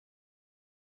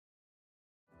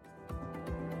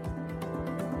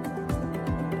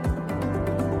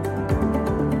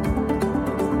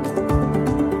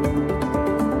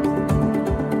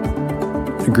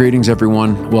Greetings,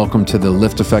 everyone. Welcome to the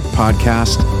Lift Effect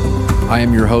podcast. I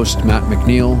am your host, Matt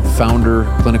McNeil, founder,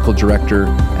 clinical director,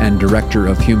 and director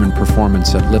of human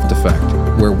performance at Lift Effect,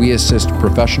 where we assist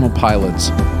professional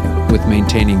pilots with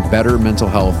maintaining better mental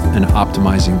health and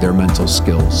optimizing their mental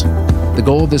skills. The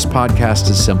goal of this podcast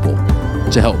is simple: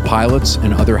 to help pilots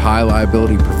and other high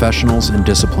liability professionals and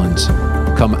disciplines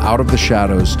come out of the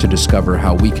shadows to discover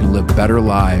how we can live better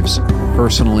lives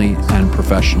personally and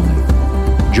professionally.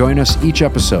 Join us each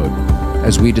episode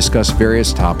as we discuss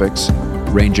various topics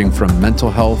ranging from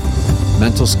mental health,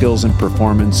 mental skills and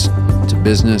performance, to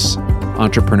business,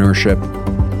 entrepreneurship,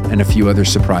 and a few other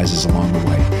surprises along the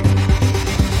way.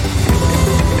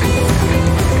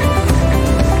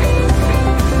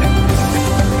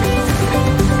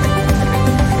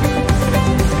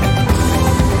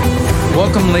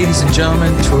 Welcome, ladies and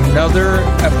gentlemen, to another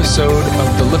episode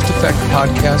of the Lift Effect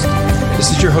podcast.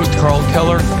 This is your host, Carl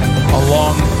Keller,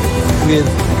 along with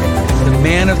the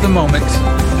man of the moment,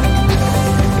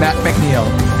 Matt McNeil.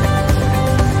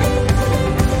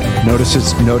 Notice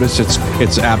it's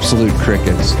absolute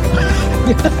crickets.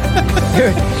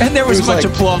 And there was much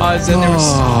applause, and there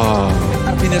was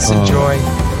happiness and joy.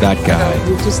 That guy.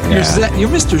 You're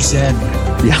Mr. Zen.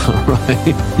 Yeah,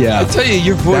 right. Yeah. I tell you,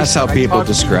 your voice. That's how people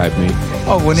describe me.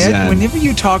 Oh, whenever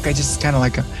you talk, I just kind of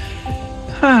like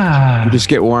You just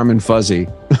get warm and fuzzy.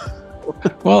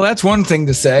 Well, that's one thing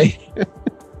to say.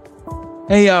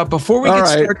 Hey, before we get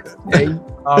started today,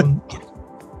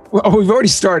 we've already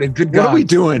started. Good God. What are we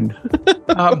doing?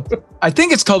 I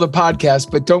think it's called a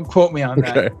podcast, but don't quote me on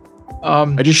that.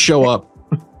 I just show up.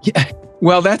 Yeah.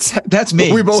 Well, that's me.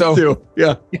 But we both do.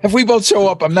 Yeah. If we both show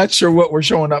up, I'm not sure what we're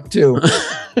showing up to.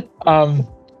 And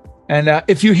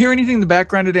if you hear anything in the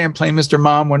background today, I'm playing Mr.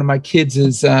 Mom. One of my kids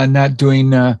is not doing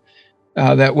that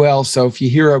well. So if you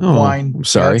hear a whine, I'm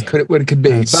sorry. That's what it could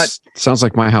be. But sounds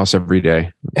like my house every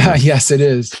day. Yes, it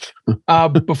is.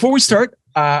 Before we start,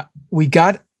 we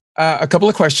got a couple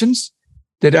of questions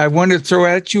that I wanted to throw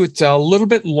at you. It's a little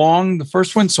bit long, the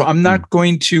first one, so I'm not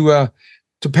going to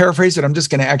paraphrase it. I'm just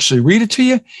going to actually read it to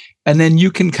you, and then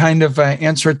you can kind of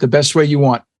answer it the best way you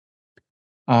want.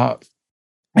 And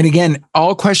again,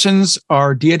 all questions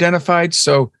are de-identified,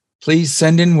 so please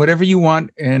send in whatever you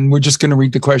want, and we're just going to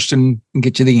read the question and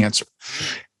get you the answer.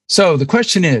 So the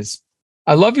question is,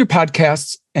 I love your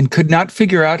podcasts and could not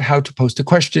figure out how to post a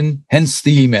question, hence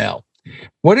the email.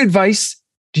 What advice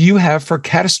do you have for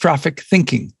catastrophic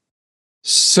thinking?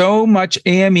 So much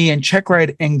AME and check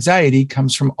ride anxiety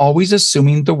comes from always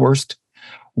assuming the worst.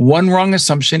 One wrong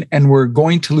assumption and we're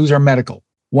going to lose our medical.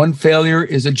 One failure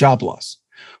is a job loss.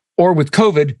 Or with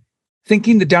COVID,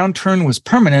 thinking the downturn was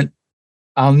permanent,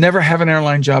 I'll never have an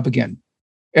airline job again.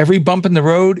 Every bump in the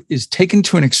road is taken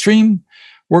to an extreme,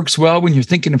 works well when you're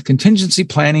thinking of contingency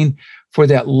planning for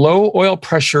that low oil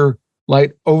pressure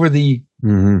light over the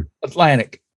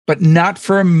Atlantic, but not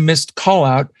for a missed call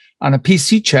out on a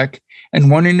PC check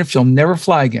and wondering if you'll never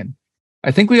fly again.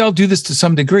 I think we all do this to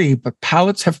some degree, but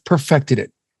pilots have perfected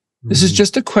it. This is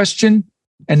just a question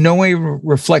and no way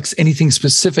reflects anything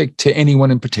specific to anyone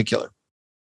in particular.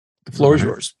 The floor is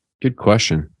yours. Good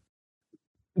question.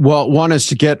 Well, one is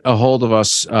to get a hold of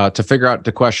us to figure out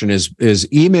the question is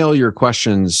email your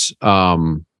questions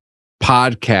podcast.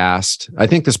 I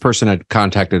think this person had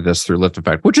contacted us through Lift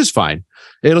Effect, which is fine.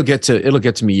 It'll get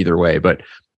to me either way, but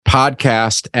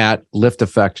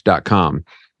podcast@lifteffect.com.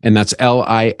 And that's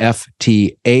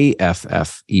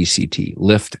LIFTAFFECT,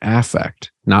 Lift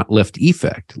Affect, not Lift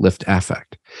Effect,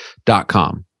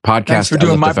 liftaffect.com. Podcast. Thanks for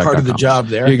doing my part of the job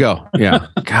there. There you go. Yeah.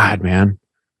 God, man.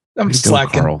 I'm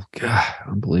slacking. Carl. God,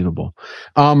 unbelievable.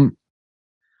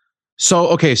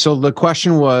 So the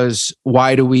question was,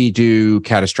 why do we do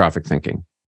catastrophic thinking?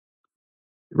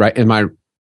 Right?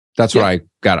 That's what I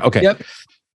got it. Okay. Yep.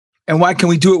 And why can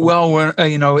we do it well when,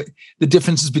 the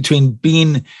differences between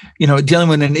being, dealing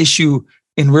with an issue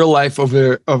in real life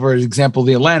over example,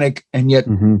 the Atlantic, and yet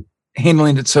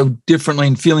handling it so differently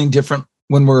and feeling different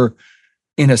when we're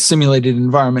in a simulated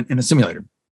environment in a simulator.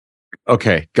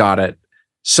 Okay. Got it.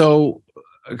 So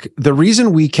the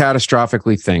reason we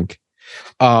catastrophically think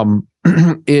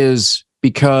is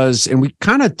because, and we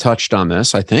kind of touched on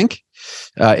this, I think,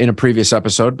 in a previous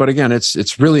episode, but again,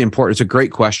 it's really important. It's a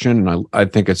great question, and I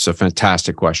think it's a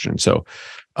fantastic question. So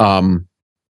the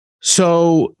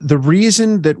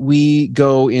reason that we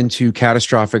go into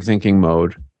catastrophic thinking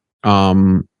mode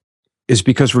is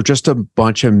because we're just a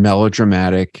bunch of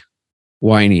melodramatic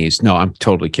whinies. No, I'm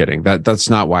totally kidding. That's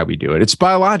not why we do it. It's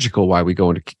biological why we go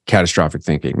into catastrophic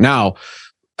thinking. Now,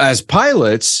 as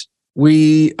pilots,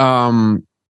 we are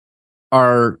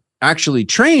actually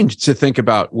trained to think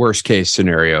about worst case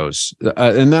scenarios.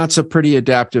 And that's a pretty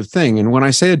adaptive thing. And when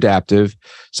I say adaptive,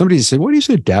 somebody said, "Why do you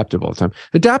say adaptive all the time?"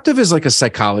 Adaptive is like a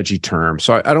psychology term.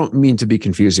 So I don't mean to be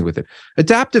confusing with it.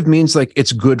 Adaptive means like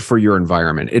it's good for your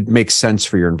environment. It makes sense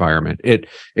for your environment. It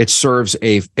serves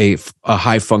a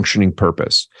high functioning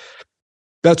purpose.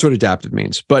 That's what adaptive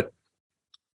means. But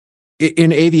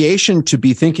in aviation, to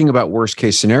be thinking about worst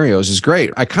case scenarios is great.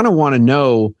 I kind of want to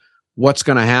know what's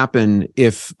going to happen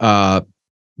if the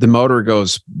motor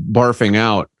goes barfing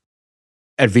out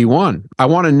at V1. I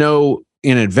want to know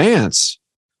in advance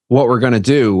what we're going to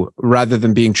do rather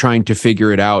than trying to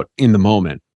figure it out in the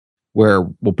moment where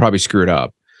we'll probably screw it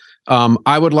up.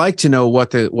 I would like to know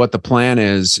what the plan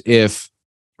is if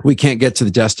we can't get to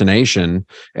the destination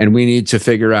and we need to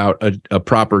figure out a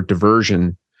proper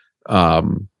diversion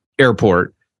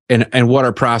airport and what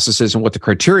our process is and what the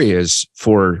criteria is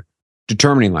for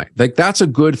determining like that's a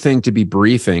good thing to be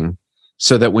briefing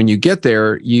so that when you get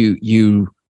there, you're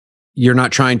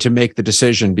not trying to make the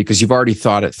decision because you've already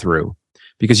thought it through,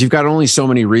 because you've got only so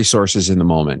many resources in the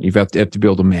moment. You have to be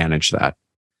able to manage that.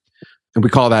 And we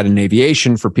call that in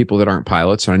aviation for people that aren't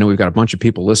pilots. And I know we've got a bunch of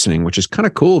people listening, which is kind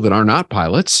of cool that are not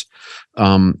pilots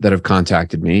that have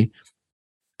contacted me.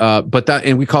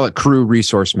 And we call it crew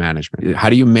resource management. How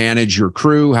do you manage your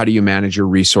crew? How do you manage your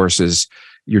resources,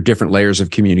 your different layers of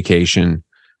communication,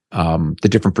 the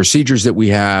different procedures that we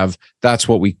have? That's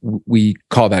what we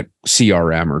call that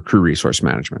CRM, or crew resource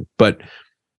management. But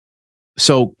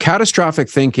so catastrophic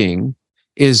thinking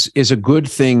is a good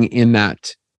thing in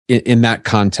that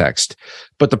context.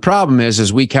 But the problem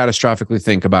is we catastrophically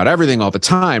think about everything all the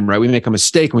time, right? We make a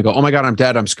mistake and we go, "Oh my God, I'm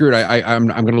dead. I'm screwed. I'm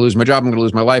going to lose my job. I'm going to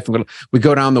lose my life. We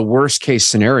go down the worst case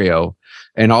scenario,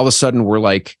 and all of a sudden we're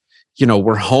like,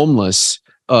 we're homeless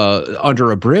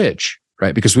under a bridge,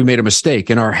 right? Because we made a mistake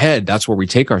in our head. That's where we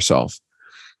take ourselves.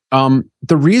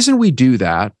 The reason we do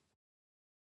that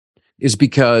is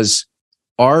because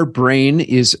our brain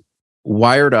is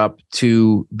wired up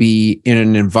to be in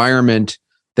an environment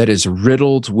that is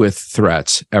riddled with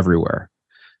threats everywhere.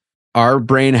 Our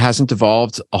brain hasn't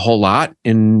evolved a whole lot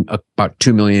in about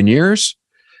 2 million years.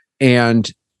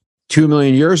 And 2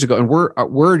 million years ago, and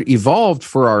we're evolved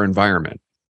for our environment.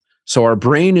 So our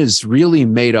brain is really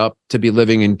made up to be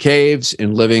living in caves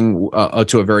and living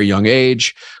to a very young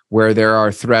age, where there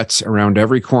are threats around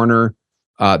every corner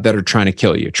that are trying to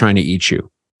kill you, trying to eat you.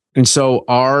 And so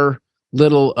our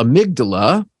little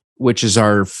amygdala, which is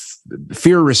our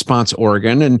fear response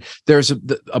organ, and there's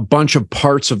a bunch of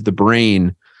parts of the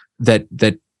brain that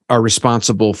are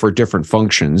responsible for different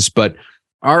functions, but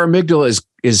our amygdala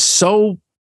is so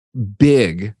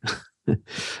big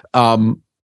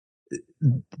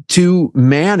to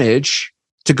manage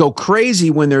to go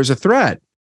crazy when there's a threat,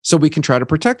 so we can try to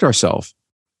protect ourselves.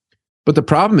 But the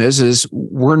problem is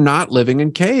we're not living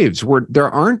in caves.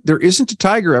 There isn't a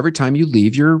tiger every time you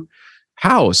leave your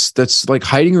house that's like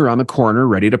hiding around the corner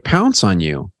ready to pounce on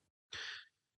you.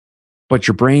 But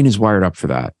your brain is wired up for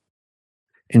that.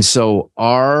 And so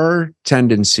our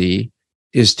tendency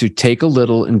is to take a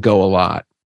little and go a lot.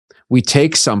 We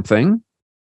take something,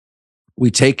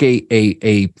 we take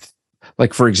a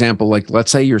like, for example, like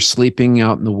let's say you're sleeping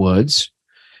out in the woods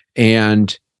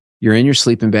and you're in your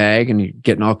sleeping bag and you're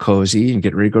getting all cozy and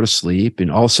getting ready to go to sleep,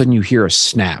 and all of a sudden you hear a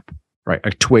snap, right?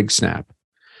 A twig snap.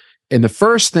 And the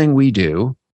first thing we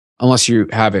do, unless you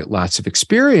have lots of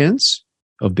experience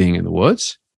of being in the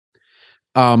woods,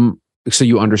 so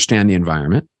you understand the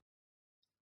environment,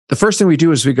 the first thing we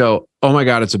do is we go, "Oh my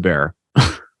God, it's a bear,"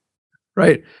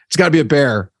 right? It's got to be a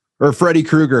bear or Freddy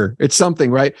Krueger. It's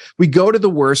something, right? We go to the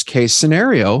worst case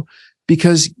scenario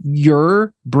because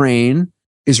your brain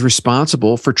is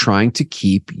responsible for trying to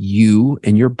keep you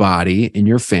and your body and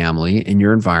your family and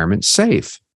your environment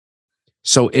safe.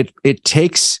 So it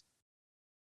takes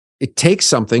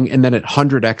something and then it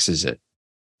 100x's it.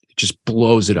 It just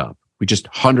blows it up. We just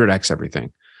 100x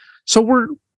everything. So we're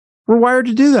wired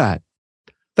to do that.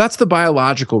 That's the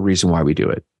biological reason why we do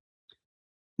it.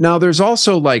 Now, there's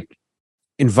also like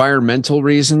environmental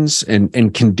reasons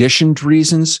and conditioned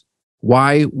reasons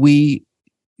why we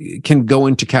can go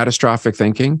into catastrophic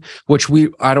thinking, which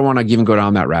I don't want to even go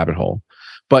down that rabbit hole.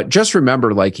 But just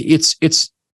remember, like it's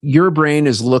your brain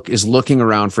is looking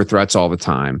around for threats all the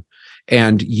time.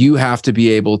 And you have to be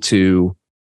able to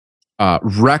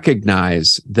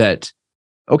recognize that,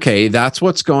 okay, that's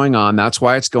what's going on. That's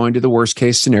why it's going to the worst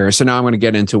case scenario. So now I'm going to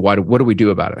get into what do we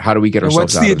do about it? How do we get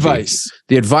ourselves out of it? What's the advice?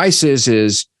 The advice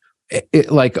is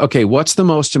like, okay, what's the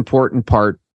most important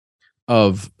part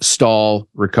of stall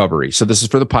recovery? So this is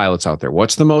for the pilots out there.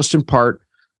 What's the most important part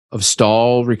of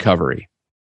stall recovery?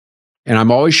 And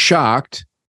I'm always shocked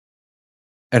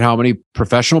And how many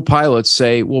professional pilots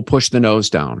say, we'll push the nose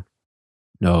down?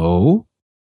 No.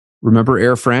 Remember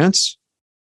Air France,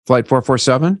 Flight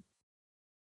 447?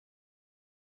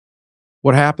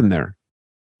 What happened there?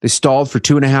 They stalled for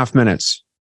 2.5 minutes.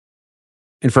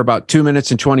 And for about 2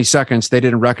 minutes and 20 seconds, they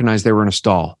didn't recognize they were in a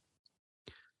stall.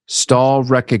 Stall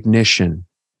recognition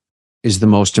is the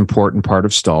most important part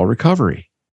of stall recovery.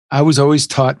 I was always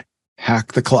taught,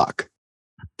 hack the clock.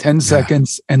 10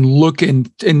 seconds and look and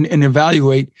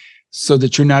evaluate so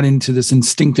that you're not into this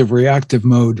instinctive reactive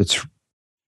mode.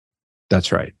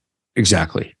 That's right.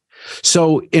 Exactly.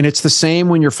 So, and it's the same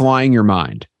when you're flying your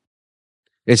mind.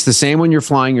 It's the same when you're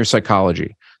flying your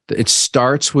psychology. It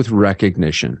starts with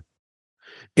recognition.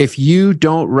 If you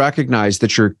don't recognize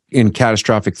that you're in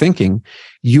catastrophic thinking,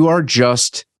 you are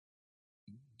just,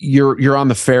 you're on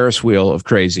the Ferris wheel of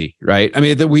crazy, right? I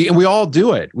mean, we all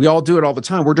do it. We all do it all the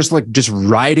time. We're just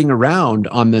riding around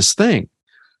on this thing.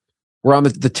 We're on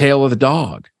the tail of the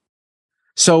dog.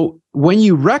 So when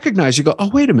you recognize, you go, oh,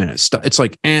 wait a minute. It's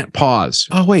like, pause.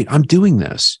 Oh, wait, I'm doing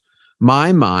this.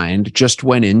 My mind just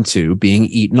went into being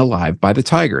eaten alive by the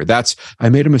tiger. I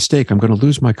made a mistake. I'm going to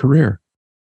lose my career.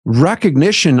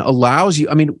 Recognition allows you,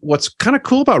 I mean, what's kind of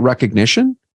cool about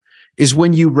recognition is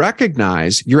when you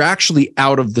recognize you're actually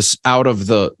out of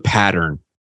the pattern.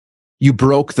 You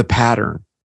broke the pattern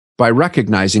by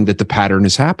recognizing that the pattern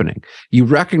is happening. You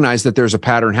recognize that there's a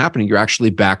pattern happening. You're actually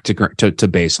back to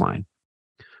baseline.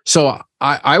 So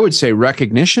I would say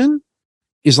recognition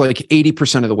is like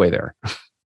 80% of the way there.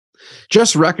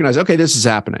 Just recognize, okay, this is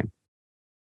happening.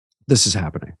 This is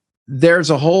happening. There's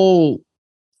a whole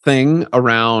thing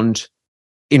around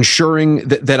ensuring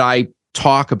that I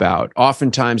talk about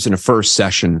oftentimes in a first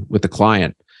session with the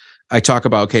client. I talk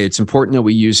about, okay, it's important that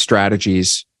we use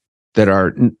strategies that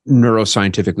are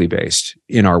neuroscientifically based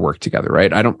in our work together,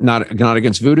 right? Not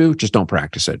against voodoo, just don't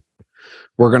practice it.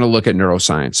 We're going to look at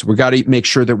neuroscience. We got to make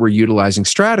sure that we're utilizing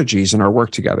strategies in our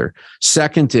work together.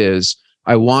 Second is,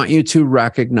 I want you to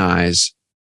recognize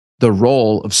the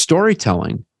role of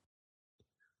storytelling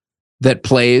that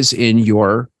plays in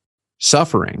your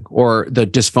suffering or the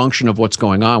dysfunction of what's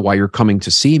going on while you're coming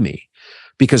to see me.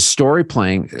 Because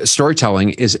storytelling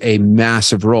is a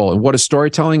massive role. And what is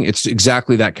storytelling? It's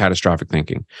exactly that catastrophic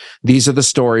thinking. These are the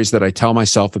stories that I tell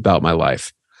myself about my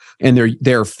life. And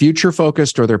they're future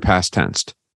focused or they're past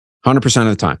tensed 100% of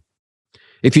the time.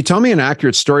 If you tell me an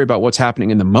accurate story about what's happening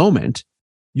in the moment,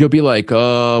 you'll be like,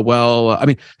 well, I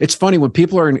mean, it's funny when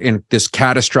people are in this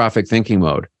catastrophic thinking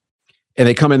mode and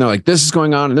they come in, they're like, this is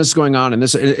going on and this is going on. And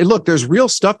this, look, there's real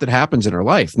stuff that happens in our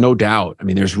life. No doubt. I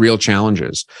mean, there's real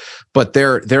challenges, but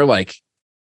they're like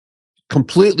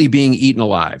completely being eaten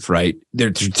alive, right?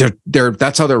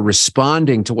 That's how they're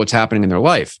responding to what's happening in their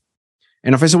life.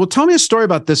 And if I said, well, tell me a story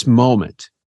about this moment.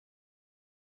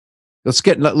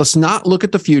 Let's not look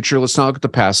at the future. Let's not look at the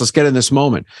past. Let's get in this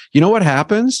moment. You know what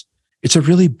happens? It's a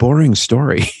really boring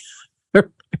story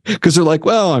because they're like,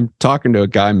 well, I'm talking to a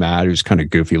guy, Matt, who's kind of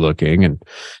goofy looking.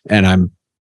 And I'm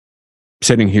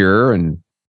sitting here and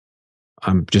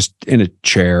I'm just in a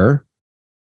chair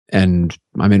and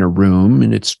I'm in a room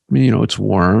and it's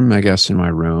warm, I guess, in my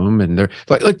room. And they're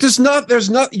like,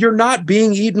 you're not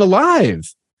being eaten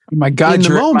alive. Oh my God,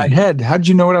 you're in my head. How did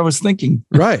you know what I was thinking?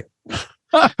 Right.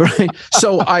 Right.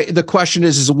 So the question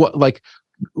is what, like,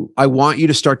 I want you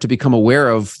to start to become aware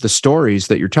of the stories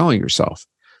that you're telling yourself.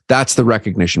 That's the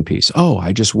recognition piece. Oh,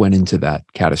 I just went into that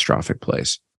catastrophic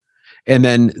place. And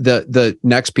then the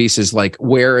next piece is like,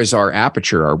 where is our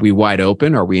aperture? Are we wide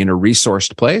open? Are we in a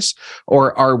resourced place?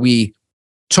 Or are we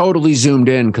totally zoomed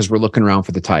in because we're looking around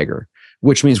for the tiger?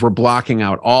 Which means we're blocking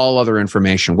out all other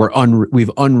information.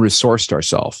 We've unresourced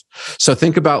ourselves. So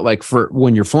think about like for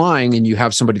when you're flying and you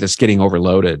have somebody that's getting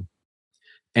overloaded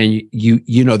and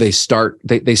they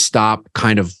stop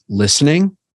kind of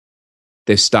listening.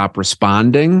 They stop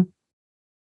responding.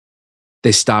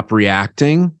 They stop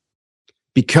reacting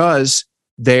because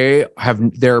their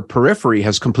periphery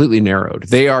has completely narrowed.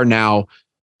 They are now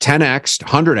 10x,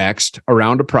 100x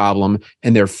around a problem,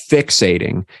 and they're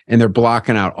fixating and they're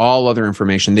blocking out all other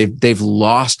information. They've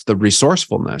lost the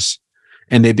resourcefulness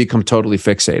and they become totally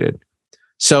fixated.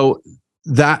 So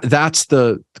that's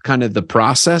the kind of the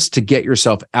process to get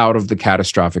yourself out of the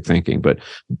catastrophic thinking. But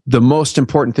the most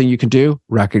important thing you can do,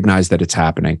 recognize that it's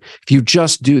happening. If you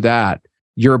just do that,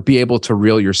 you'll be able to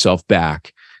reel yourself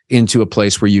back into a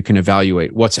place where you can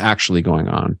evaluate what's actually going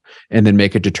on and then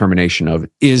make a determination of,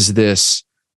 is this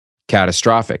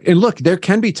catastrophic? And look, there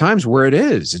can be times where it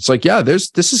is. It's like, yeah,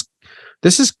 this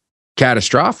is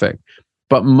catastrophic.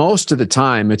 But most of the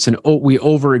time, we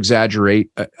over exaggerate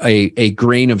a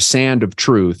grain of sand of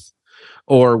truth,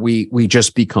 or we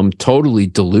just become totally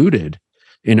deluded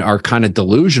and are kind of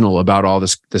delusional about all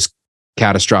this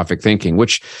catastrophic thinking,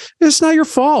 which is not your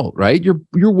fault, right?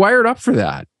 You're wired up for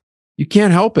that. You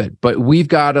can't help it, but we've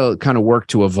got to kind of work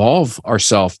to evolve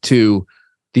ourselves to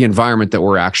the environment that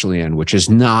we're actually in, which is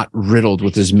not riddled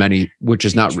with as many, which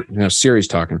is not, Siri's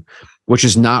talking, which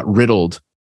is not riddled.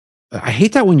 I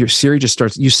hate that when your Siri just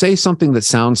starts, you say something that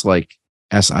sounds like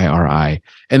SIRI,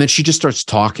 and then she just starts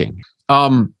talking.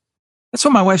 That's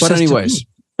what my wife says. But anyways,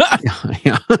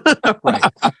 yeah. Right.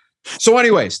 So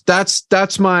anyways,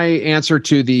 that's my answer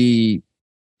to the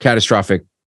catastrophic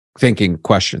thinking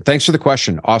question. Thanks for the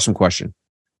question. Awesome question.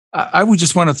 I would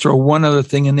just want to throw one other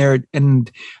thing in there. And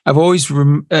I've always,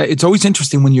 it's always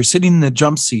interesting when you're sitting in the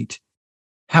jump seat,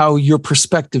 how your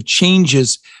perspective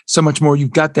changes so much more.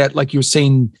 You've got that, like you were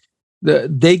saying,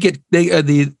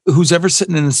 who's ever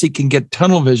sitting in the seat can get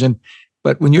tunnel vision.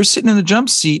 But when you're sitting in the jump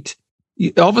seat,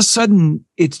 all of a sudden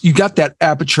you got that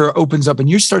aperture opens up and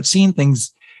you start seeing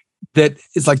things that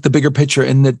is like the bigger picture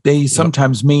and that they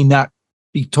sometimes may not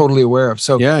be totally aware of.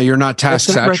 So yeah, you're not task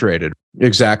saturated.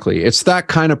 Exactly. It's that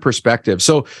kind of perspective.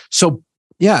 So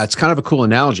yeah, it's kind of a cool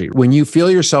analogy. When you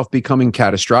feel yourself becoming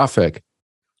catastrophic,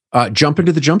 jump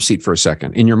into the jump seat for a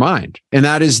second in your mind. And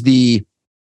that is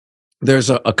there's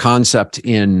a concept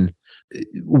in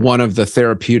one of the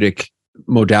therapeutic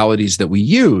modalities that we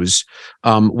use,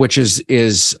 which is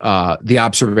the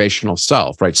observational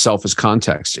self, right? Self is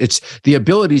context. It's the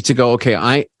ability to go, okay,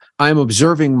 I'm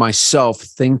observing myself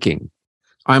thinking.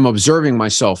 I'm observing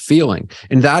myself feeling.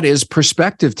 And that is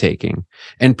perspective taking.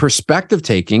 And perspective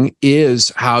taking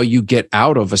is how you get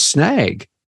out of a snag.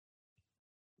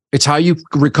 It's how you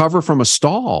recover from a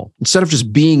stall. Instead of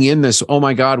just being in this, oh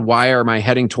my God, why am I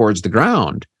heading towards the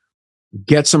ground?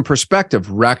 Get some perspective,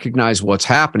 recognize what's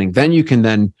happening. Then you can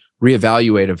then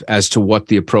reevaluate as to what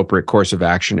the appropriate course of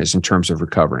action is in terms of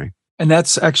recovering. And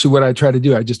that's actually what I try to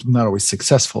do. I just am not always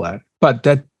successful at it. But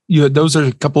those are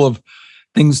a couple of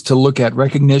things to look at: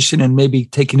 recognition and maybe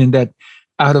taking in that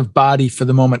out of body for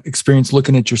the moment experience,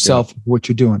 looking at yourself, what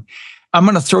you're doing. I'm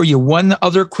going to throw you one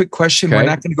other quick question. Okay. We're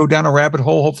not going to go down a rabbit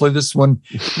hole. Hopefully this one,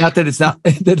 not that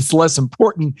it's less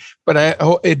important, but I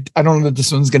don't know that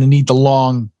this one's going to need the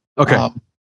long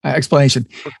explanation.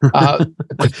 Are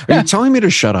you telling me to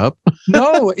shut up?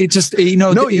 No, it just,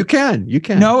 no, you can.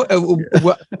 No,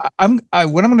 what I'm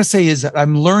going to say is that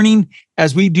I'm learning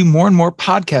as we do more and more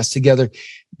podcasts together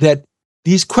that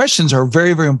these questions are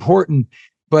very, very important,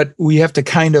 but we have to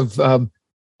kind of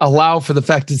allow for the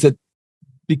fact is that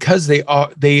because they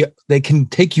can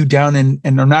take you down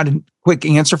and are not a quick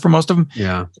answer for most of them.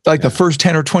 Yeah. The first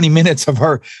 10 or 20 minutes of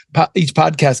each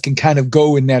podcast can kind of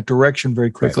go in that direction very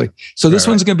quickly. Right. So this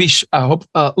one's going to be, I hope,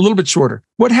 a little bit shorter.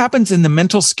 What happens in the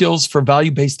mental skills for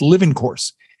value-based living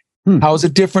course? How is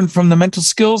it different from the mental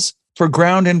skills for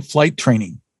ground and flight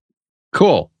training?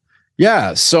 Cool.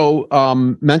 Yeah. So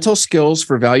mental skills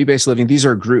for value-based living, these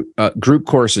are group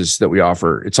courses that we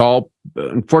offer. It's all,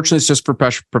 unfortunately, it's just for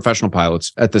professional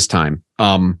pilots at this time.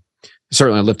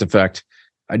 Certainly at Lift Effect.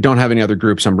 I don't have any other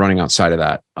groups I'm running outside of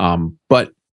that.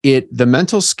 But the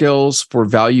mental skills for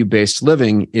value-based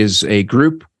living is a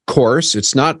group course.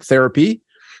 It's not therapy,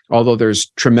 although there's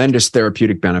tremendous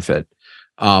therapeutic benefit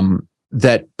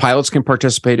that pilots can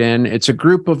participate in. It's a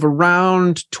group of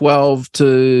around 12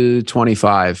 to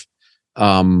 25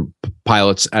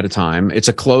 pilots at a time. It's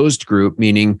a closed group,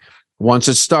 meaning once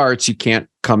it starts, you can't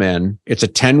come in. It's a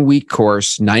 10-week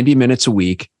course, 90 minutes a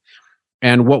week.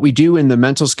 And what we do in the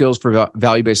mental skills for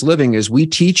value-based living is we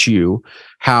teach you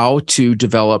how to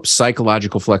develop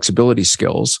psychological flexibility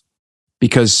skills,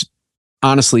 because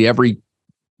honestly, every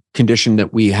condition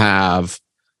that we have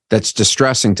that's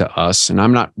distressing to us, and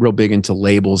I'm not real big into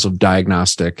labels of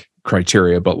diagnostic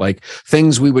criteria, but like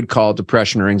things we would call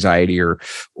depression or anxiety or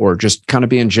just kind of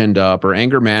being ginned up, or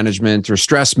anger management or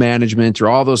stress management or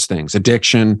all those things,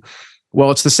 addiction. Well,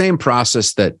 it's the same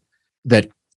process that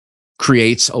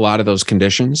creates a lot of those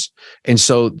conditions. And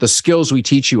so the skills we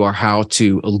teach you are how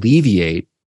to alleviate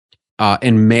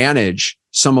and manage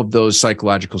some of those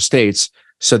psychological states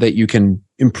so that you can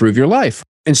improve your life.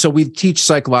 And so we teach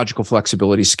psychological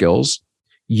flexibility skills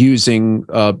using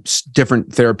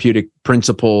different therapeutic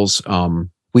principles.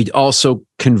 We also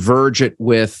converge it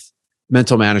with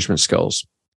mental management skills.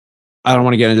 I don't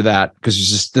want to get into that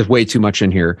because there's way too much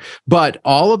in here. But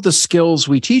all of the skills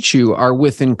we teach you are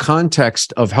within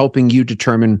context of helping you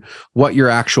determine what your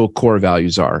actual core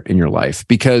values are in your life.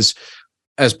 Because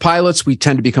as pilots, we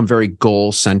tend to become very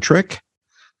goal-centric.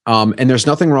 And there's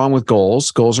nothing wrong with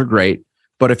goals. Goals are great.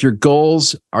 But if your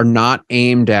goals are not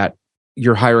aimed at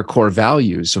your higher core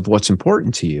values of what's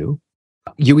important to you,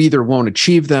 you either won't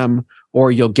achieve them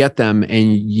or you'll get them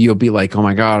and you'll be like, oh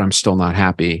my God, I'm still not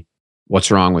happy.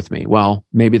 What's wrong with me? Well,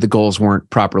 maybe the goals weren't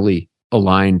properly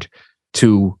aligned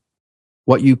to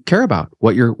what you care about,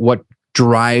 what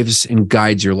drives and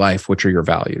guides your life, which are your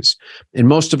values. And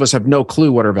most of us have no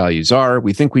clue what our values are.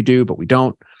 We think we do, but we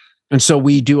don't. And so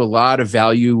we do a lot of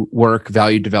value work,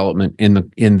 value development in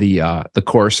the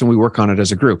course, and we work on it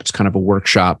as a group. It's kind of a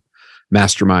workshop,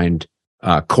 mastermind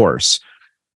course.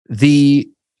 The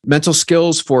mental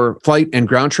skills for flight and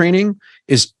ground training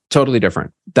is totally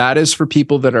different. That is for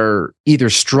people that are either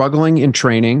struggling in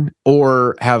training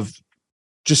or have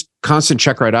just constant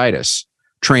check-rightitis,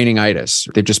 training-itis.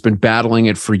 They've just been battling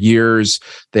it for years.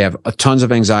 They have tons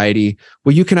of anxiety.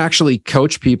 Well, you can actually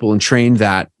coach people and train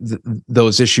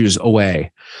those issues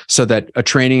away so that a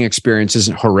training experience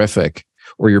isn't horrific,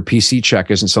 or your PC check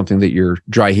isn't something that you're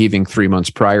dry heaving 3 months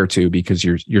prior to because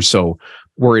you're so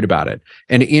worried about it.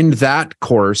 And in that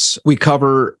course, we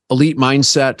cover elite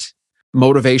mindset,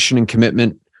 motivation and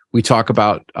commitment. We talk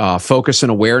about focus and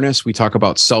awareness. We talk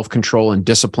about self-control and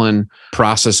discipline,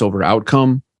 process over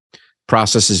outcome.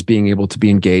 Process is being able to be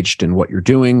engaged in what you're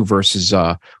doing versus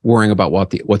worrying about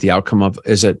what the outcome of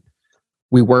is it.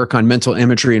 We work on mental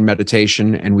imagery and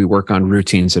meditation, and we work on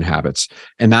routines and habits.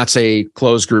 And that's a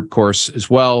closed group course as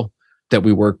well that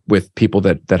we work with people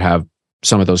that have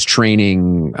some of those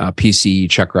training PC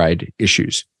check ride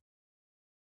issues.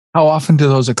 How often do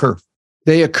those occur?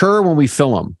 They occur when we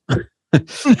fill them.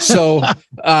 So,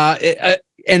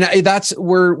 that's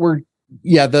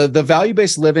the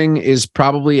value-based living is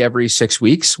probably every 6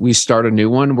 weeks. We start a new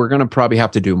one. We're going to probably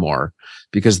have to do more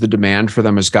because the demand for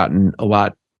them has gotten a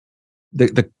lot.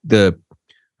 I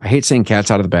hate saying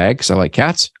cats out of the bag because I like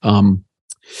cats.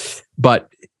 But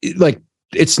like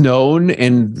it's known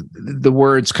and the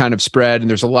word's kind of spread, and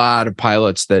there's a lot of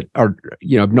pilots that are,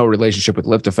 have no relationship with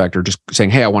Lift Effect or just saying,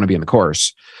 hey, I want to be in the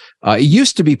course. It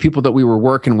used to be people that we were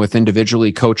working with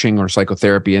individually, coaching or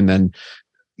psychotherapy, and then,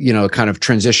 kind of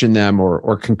transition them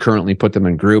or concurrently put them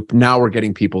in group. Now we're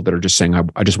getting people that are just saying,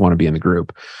 I just want to be in the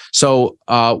group. So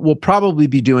we'll probably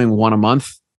be doing one a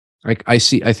month. Like I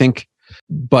think,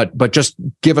 but just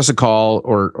give us a call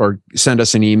or send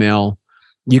us an email.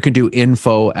 You can do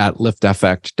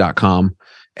info@lifteffect.com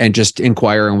and just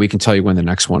inquire, and we can tell you when the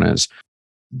next one is.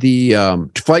 The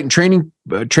flight and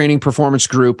training performance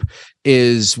group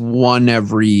is one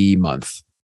every month.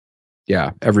 Yeah,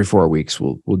 every 4 weeks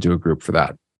we'll do a group for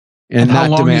that. And how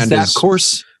long is that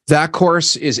course? That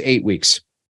course is 8 weeks.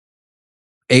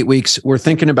 8 weeks. We're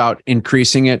thinking about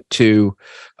increasing it to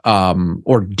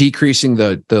or decreasing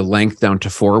the length down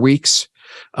to 4 weeks.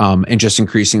 And just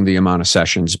increasing the amount of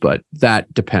sessions, but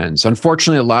that depends.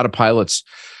 Unfortunately, a lot of pilots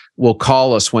will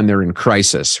call us when they're in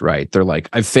crisis, right? They're like,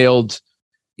 I've failed.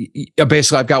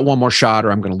 Basically, I've got one more shot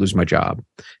or I'm going to lose my job.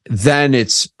 Then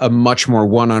it's a much more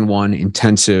one-on-one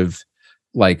intensive,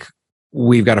 like,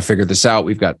 we've got to figure this out.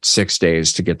 We've got 6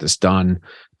 days to get this done.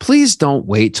 Please don't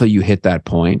wait till you hit that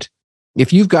point.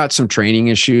 If you've got some training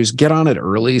issues, get on it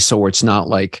early so it's not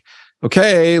like,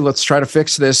 okay, let's try to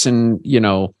fix this and,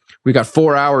 we got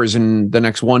 4 hours in the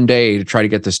next 1 day to try to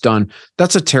get this done.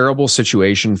 That's a terrible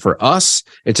situation for us.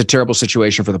 It's a terrible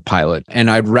situation for the pilot.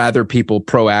 And I'd rather people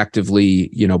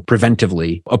proactively,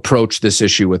 preventively approach this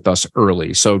issue with us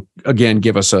early. So again,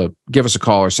 give us a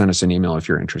call or send us an email if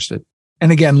you're interested.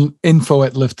 And again,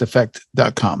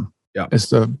 info@lifteffect.com. Yeah.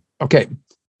 Okay.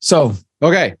 So,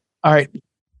 okay. All right.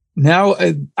 Now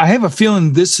I have a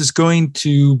feeling this is going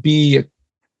to be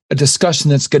a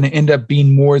discussion that's going to end up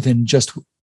being more than just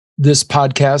this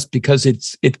podcast, because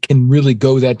it can really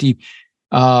go that deep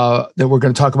that we're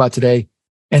going to talk about today.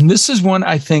 And this is one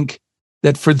I think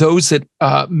that for those that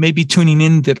may be tuning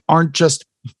in that aren't just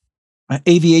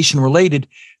aviation related,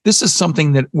 this is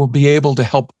something that will be able to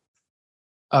help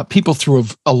people through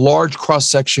a large cross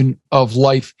section of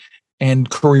life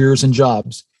and careers and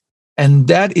jobs. And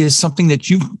that is something that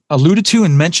you've alluded to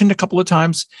and mentioned a couple of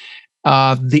times,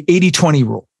 the 80-20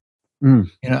 rule.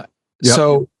 Yep.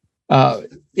 So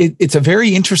it's a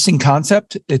very interesting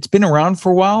concept. It's been around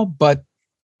for a while, but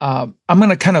I'm going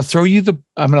to kind of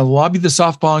I'm going to lob you the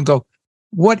softball and go,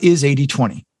 what is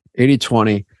 80-20?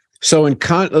 80-20. So in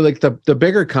the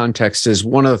bigger context is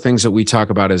one of the things that we talk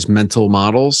about is mental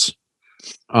models.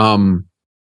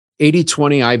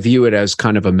 80-20, I view it as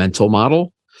kind of a mental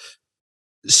model.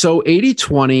 So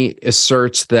 80-20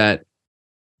 asserts that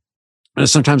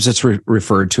sometimes it's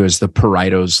referred to as the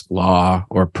Pareto's law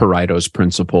or Pareto's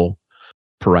principle.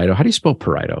 Pareto. How do you spell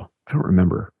Pareto? I don't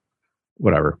remember.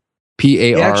 Whatever.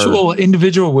 P-A-R. The actual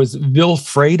individual was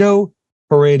Vilfredo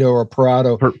Pareto or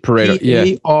Pareto. Pareto. Yeah.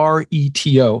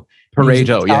 P-A-R-E-T-O.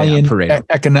 Pareto, Italian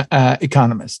Pareto.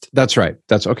 Economist. That's right.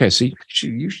 That's okay. So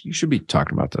you should be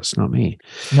talking about this, not me.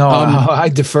 No, I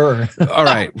defer. All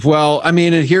right. Well, I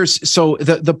mean,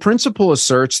 the principle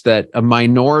asserts that a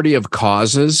minority of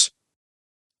causes,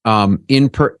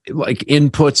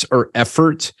 inputs or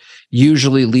effort,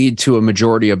 usually lead to a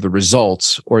majority of the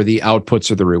results or the outputs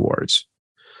or the rewards.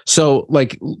 So,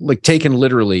 like taken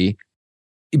literally,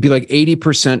 it'd be like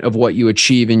 80% of what you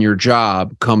achieve in your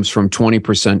job comes from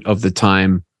 20% of the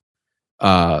time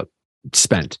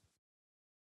spent.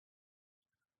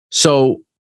 So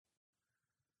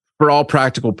for all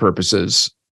practical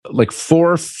purposes, like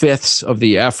 4/5 of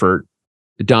the effort,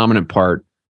 the dominant part,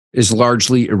 is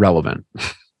largely irrelevant,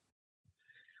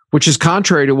 which is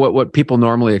contrary to what people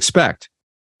normally expect.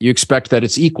 You expect that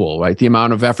it's equal, right? The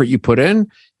amount of effort you put in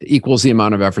equals the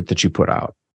amount of effort that you put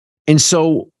out. And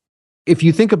so if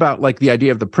you think about like the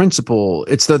idea of the principle,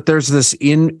 it's that there's this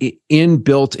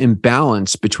inbuilt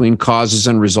imbalance between causes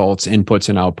and results, inputs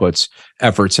and outputs,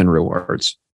 efforts and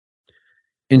rewards.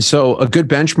 And so a good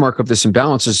benchmark of this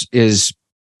imbalance is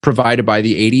provided by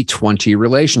the 80-20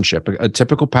 relationship. A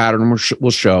typical pattern will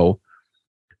show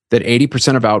that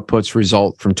 80% of outputs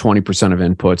result from 20% of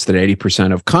inputs, that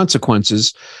 80% of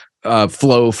consequences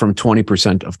flow from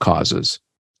 20% of causes.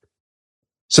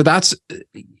 So that's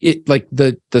it, like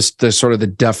the sort of the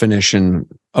definition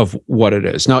of what it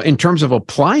is. Now, in terms of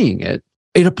applying it,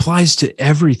 it applies to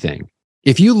everything.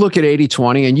 If you look at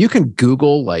 80-20 and you can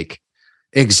Google like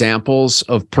examples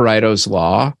of Pareto's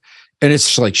law, and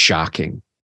it's like shocking.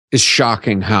 It's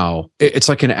shocking how it's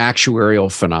like an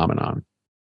actuarial phenomenon.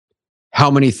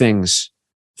 How many things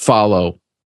follow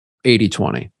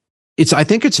 80-20? I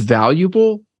think it's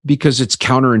valuable because it's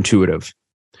counterintuitive.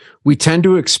 We tend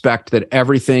to expect that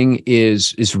everything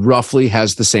is roughly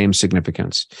has the same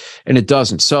significance, and it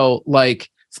doesn't. So like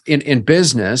in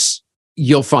business,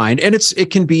 you'll find, and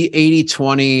it can be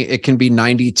 80-20, it can be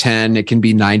 90-10, it can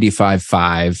be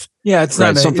 95-5. Yeah, it's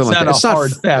not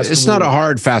a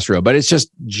hard fast rule, but it's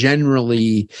just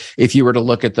generally, if you were to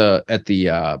look at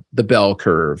the bell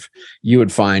curve, you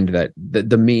would find that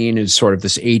the mean is sort of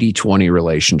this 80-20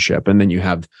 relationship, and then you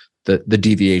have the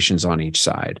deviations on each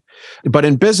side. But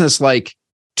in business, like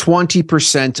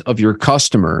 20% of your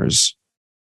customers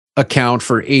account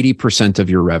for 80% of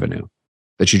your revenue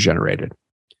that you generated.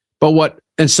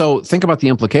 And so think about the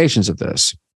implications of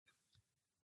this.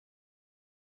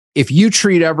 If you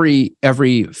treat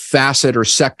every facet or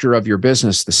sector of your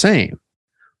business the same,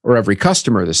 or every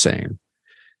customer the same,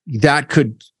 that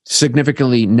could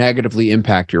significantly negatively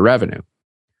impact your revenue.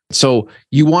 So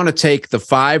you want to take the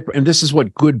 5, and this is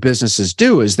what good businesses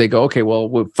do, is they go, okay, well,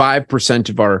 5%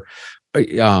 of our,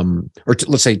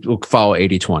 let's say we'll follow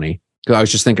 80-20. Because I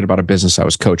was just thinking about a business I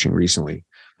was coaching recently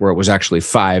where it was actually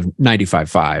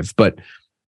 95-5, but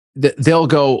they'll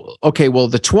go, okay, well,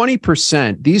 these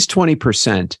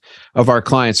 20% of our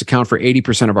clients account for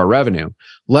 80% of our revenue.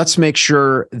 Let's make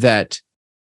sure that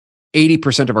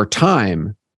 80% of our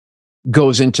time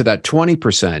goes into that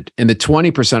 20%, and the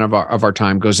 20% of our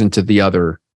time goes into the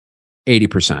other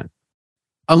 80%.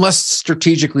 Unless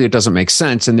strategically it doesn't make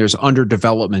sense and there's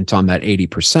underdevelopment on that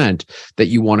 80% that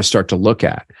you want to start to look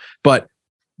at. But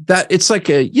that it's like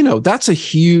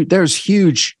there's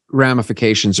huge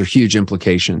ramifications or huge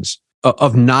implications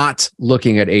of not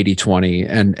looking at 80-20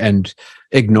 and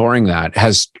ignoring that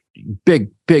has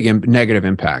big negative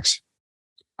impacts.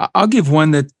 I'll give one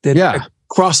that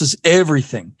crosses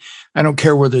everything. I don't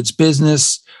care whether it's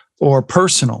business or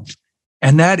personal.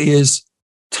 And that is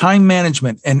time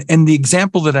management. And the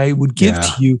example that I would give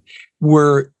to you,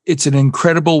 where it's an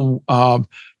incredible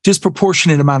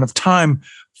disproportionate amount of time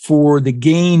for the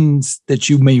gains that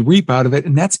you may reap out of it,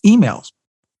 and that's emails.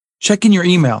 Checking your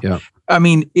email. Yeah. I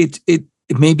mean, it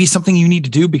may be something you need to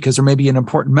do because there may be an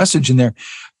important message in there,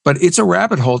 but it's a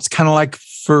rabbit hole. It's kind of like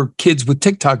for kids with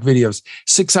TikTok videos.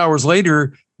 6 hours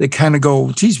later, they kind of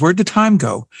go, geez, where'd the time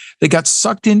go? They got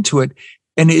sucked into it.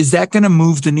 And is that going to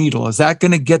move the needle? Is that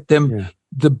going to get them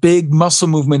the big muscle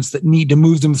movements that need to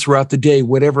move them throughout the day,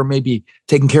 whatever, maybe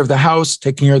taking care of the house,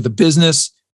 taking care of the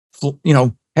business,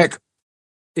 heck,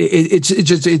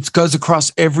 it goes across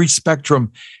every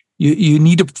spectrum. You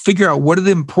need to figure out what are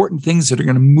the important things that are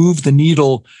going to move the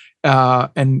needle, or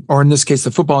in this case,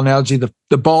 the football analogy,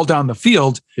 the ball down the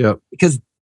field, because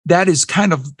that is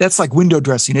that's like window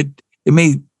dressing.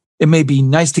 It may be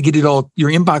nice to get it all, your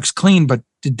inbox clean, but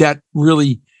did that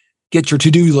really get your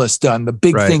to-do list done? The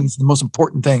big things, the most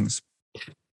important things.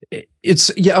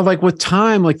 It's like with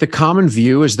time, like the common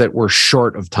view is that we're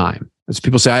short of time. As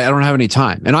people say, I don't have any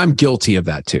time. And I'm guilty of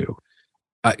that too.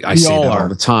 I say that all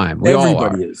the time.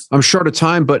 Everybody is. I'm short of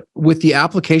time, but with the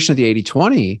application of the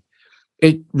 80-20,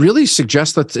 it really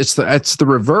suggests that it's the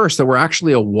reverse, that we're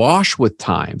actually awash with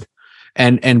time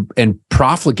and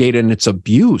profligate in its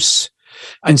abuse.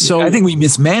 And so I think we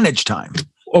mismanage time.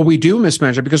 Or we do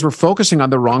mismanage it because we're focusing on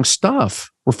the wrong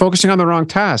stuff. We're focusing on the wrong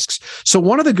tasks. So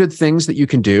one of the good things that you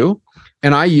can do,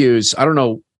 and I don't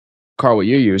know, Carl, what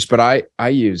you use, but I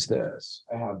use this.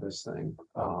 I have this thing.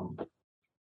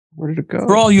 Where did it go?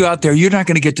 For all you out there, you're not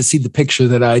going to get to see the picture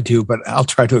that I do, but I'll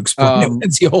try to explain it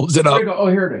as he holds it up. Oh,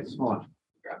 here it is. Hold on.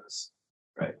 Grab this.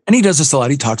 Right. And he does this a lot.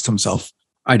 He talks to himself.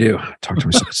 I do. Talk to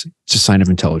myself. It's a sign of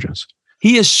intelligence.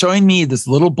 He is showing me this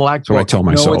little black book. I tell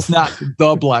myself. No, it's not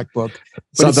the black book.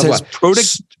 But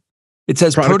it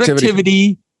says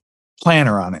productivity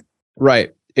planner on it.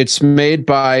 Right. It's made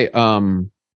by,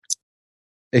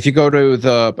 if you go to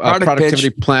the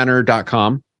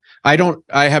productivityplanner.com,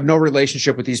 I have no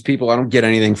relationship with these people. I don't get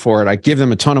anything for it. I give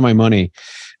them a ton of my money.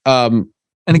 And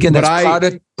again,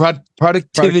 that's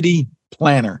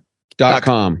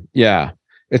productivityplanner.com. Yeah.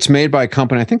 It's made by a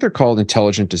company. I think they're called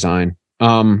Intelligent Design.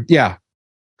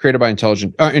 Created by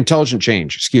Intelligent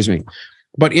Change, excuse me.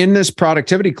 But in this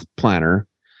productivity planner,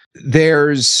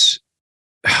 there's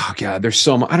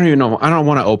so much. I don't even know. I don't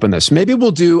want to open this. Maybe we'll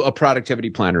do a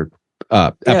productivity planner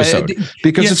episode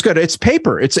because it's good. It's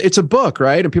paper. It's a book,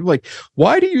 right? And people are like,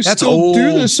 why do you still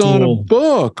do this on a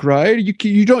book, right?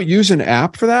 You don't use an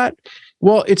app for that?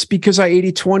 Well, it's because I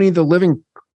 80-20 the living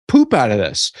poop out of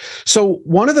this. So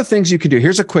one of the things you can do,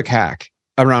 here's a quick hack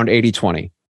around 80-20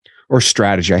 or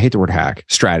strategy. I hate the word hack.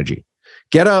 Strategy.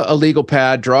 Get a legal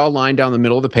pad, draw a line down the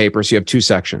middle of the paper so you have two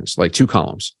sections, like two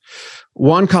columns.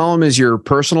 One column is your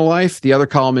personal life. The other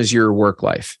column is your work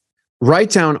life.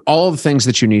 Write down all the things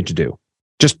that you need to do.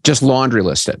 Just laundry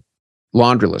list it.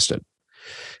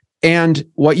 And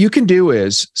what you can do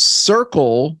is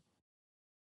circle,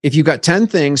 if you've got 10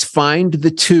 things, find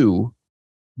the 2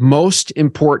 most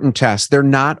important tasks. They're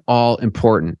not all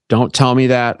important. Don't tell me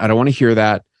that. I don't want to hear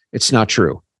that. It's not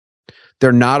true.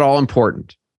 They're not all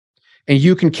important. And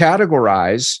you can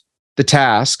categorize the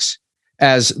tasks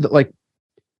as like,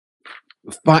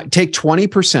 take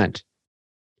 20%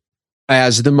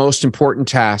 as the most important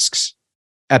tasks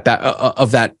at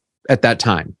that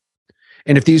time.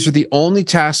 And if these are the only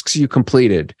tasks you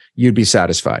completed, you'd be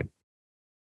satisfied.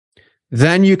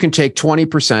 Then you can take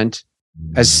 20%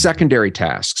 as secondary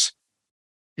tasks.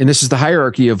 And this is the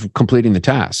hierarchy of completing the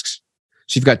tasks.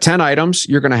 So you've got 10 items.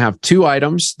 You're going to have 2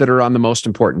 items that are on the most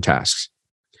important tasks.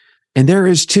 And there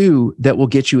is 2 that will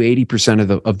get you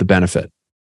 80% of the benefit.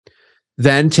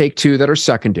 Then take 2 that are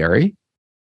secondary.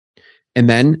 And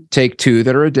then take 2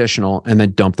 that are additional, and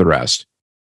then dump the rest.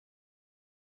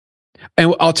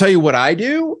 And I'll tell you what I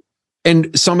do,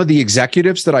 and some of the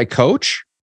executives that I coach,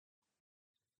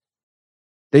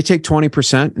 they take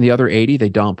 20% and the other 80% they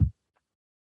dump.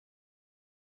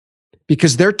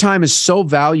 Because their time is so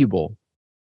valuable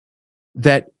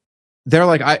that they're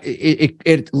like,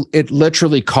 it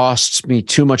literally costs me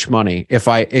too much money if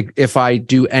I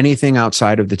do anything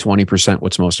outside of the 20%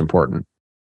 what's most important.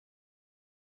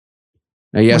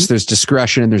 Now, yes, there's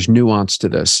discretion and there's nuance to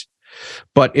this,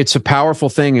 but it's a powerful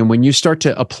thing. And when you start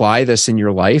to apply this in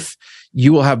your life,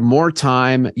 you will have more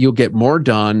time, you'll get more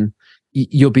done,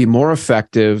 you'll be more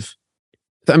effective.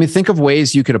 I mean, think of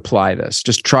ways you could apply this.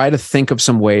 Just try to think of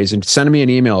some ways and send me an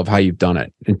email of how you've done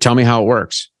it and tell me how it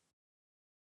works.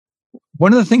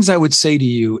 One of the things I would say to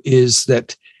you is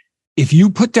that if you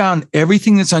put down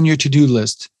everything that's on your to-do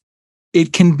list,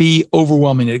 it can be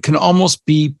overwhelming. It can almost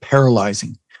be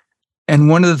paralyzing. And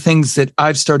one of the things that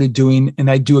I've started doing, and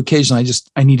I do occasionally,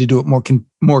 I need to do it more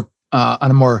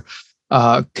on a more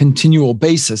continual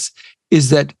basis, is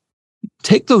that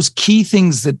take those key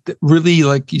things that really,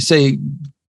 like you say,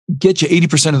 get you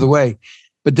 80% of the way,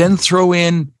 but then throw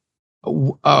in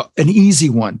an easy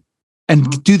one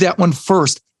and do that one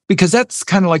first, because that's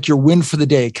kind of like your win for the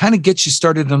day. It kind of gets you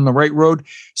started on the right road.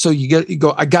 So you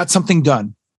go, I got something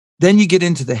done. Then you get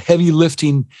into the heavy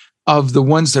lifting of the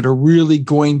ones that are really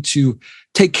going to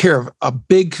take care of a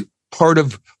big part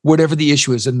of whatever the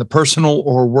issue is in the personal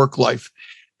or work life.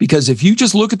 Because if you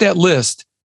just look at that list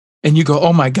and you go,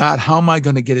 oh my God, how am I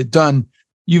going to get it done?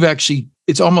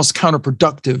 It's almost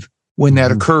counterproductive when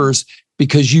that occurs,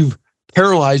 because you've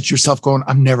paralyzed yourself going,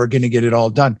 I'm never going to get it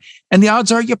all done. And the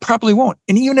odds are you probably won't.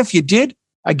 And even if you did,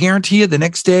 I guarantee you the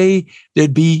next day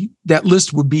that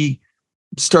list would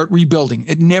start rebuilding.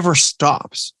 It never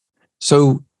stops.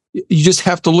 So you just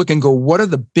have to look and go, what are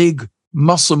the big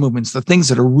muscle movements, the things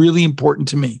that are really important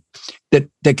to me that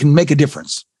can make a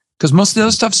difference? Because most of the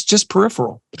other stuff's just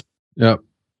peripheral. Yep.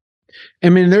 I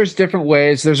mean, there's different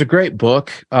ways. There's a great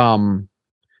book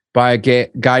by a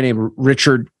guy named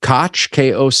Richard Koch,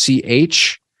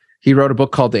 Koch. He wrote a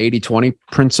book called the 80-20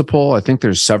 Principle. I think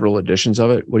there's several editions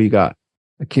of it. What do you got?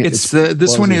 I can't.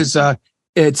 This one is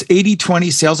it's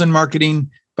 80-20 Sales and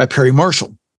Marketing by Perry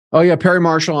Marshall. Oh yeah, Perry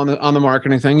Marshall on the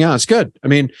marketing thing. Yeah, it's good. I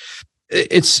mean,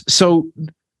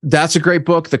 that's a great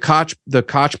book. The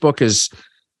Koch book is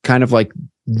kind of like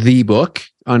the book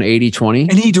on 80-20.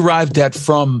 And he derived that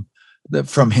from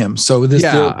him. So this,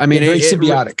 I mean, very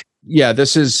symbiotic.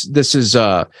 This is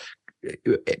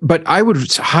but I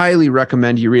would highly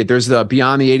recommend you read it. There's the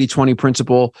Beyond the 80-20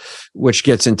 Principle, which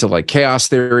gets into like chaos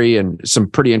theory and some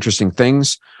pretty interesting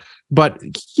things. But,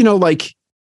 like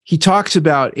he talks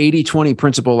about 80-20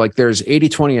 principle, like there's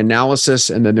 80-20 analysis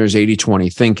and then there's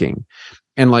 80-20 thinking.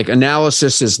 And like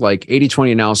analysis is like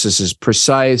 80-20 analysis is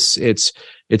precise. It's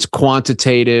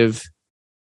quantitative.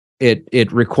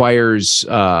 It requires,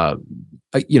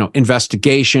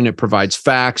 investigation. It provides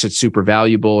facts. It's super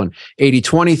valuable. And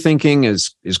 80-20 thinking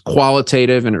is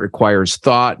qualitative, and it requires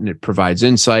thought, and it provides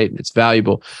insight, and it's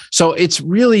valuable. So it's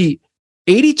really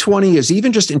 80-20 is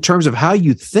even just in terms of how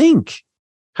you think,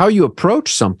 how you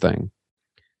approach something,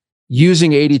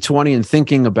 using 80-20 and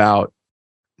thinking about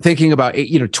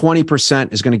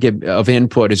 20% is going to give of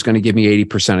input is going to give me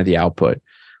 80% of the output.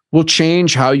 Will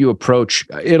change how you approach.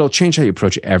 It'll change how you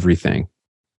approach everything.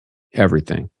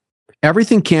 Everything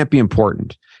can't be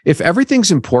important. If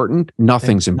everything's important,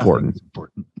 nothing's important.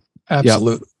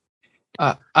 Absolutely.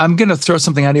 Yep. I'm going to throw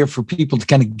something out here for people to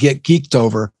kind of get geeked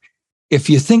over. If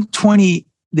you think the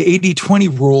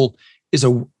 80-20 rule is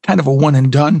a kind of a one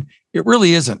and done, it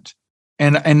really isn't.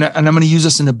 And I'm going to use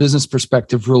this in a business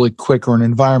perspective really quick, or an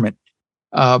environment.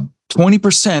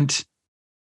 20%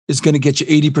 is going to get you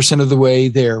 80% of the way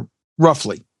there,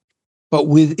 roughly. But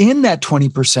within that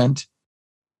 20%,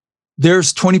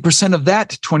 there's 20% of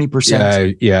that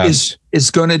 20%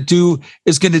 is going to do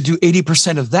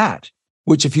 80% of that,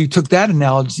 which if you took that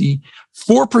analogy,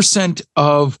 4%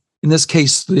 of, in this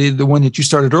case, the one that you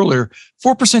started earlier,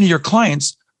 4% of your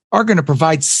clients are going to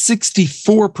provide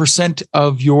 64%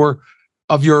 of your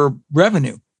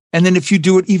revenue. And then if you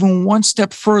do it even one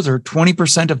step further,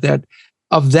 20%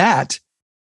 of that,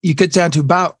 you get down to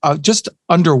about just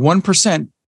under 1%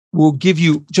 will give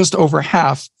you just over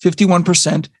half,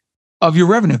 51% of your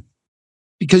revenue,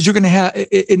 because you're going to have,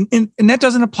 and that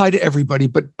doesn't apply to everybody,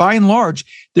 but by and large,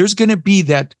 there's going to be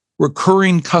that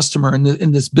recurring customer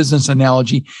in this business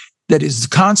analogy that is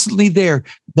constantly there.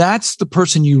 That's the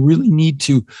person you really need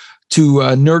to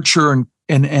nurture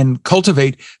and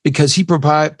cultivate, because he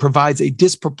provides a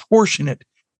disproportionate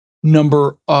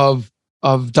number of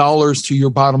dollars to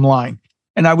your bottom line.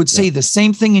 And I would say the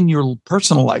same thing in your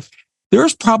personal life.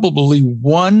 There's probably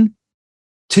one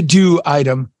to-do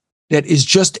item that is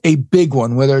just a big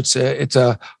one, whether it's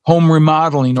a home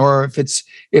remodeling, or if it's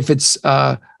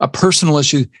a personal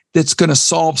issue that's going to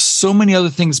solve so many other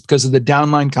things because of the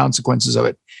downline consequences of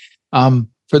it.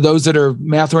 For those that are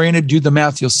math oriented, do the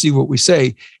math. You'll see what we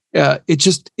say.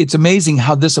 It's amazing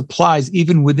how this applies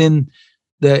even within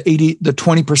the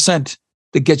 20%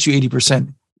 that gets you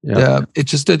 80%. Yeah.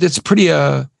 It's pretty.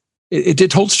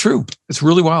 It holds true. It's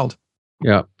really wild.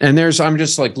 Yeah. And I'm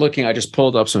just like looking, I just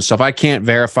pulled up some stuff. I can't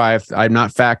verify if I'm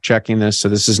not fact checking this. So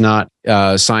this is not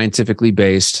scientifically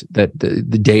based, that the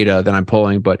data that I'm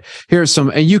pulling, but here's some,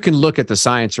 and you can look at the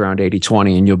science around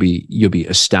 80-20 and you'll be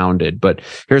astounded. But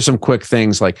here's some quick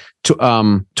things like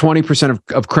 20%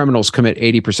 of criminals commit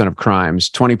 80% of crimes,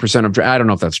 20% of, I don't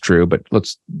know if that's true, but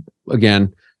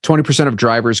 20% of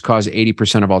drivers cause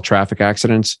 80% of all traffic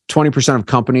accidents. 20% of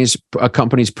a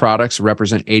company's products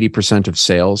represent 80% of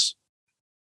sales.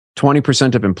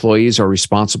 20% of employees are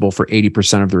responsible for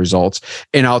 80% of the results.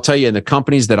 And I'll tell you, in the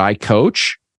companies that I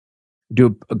coach,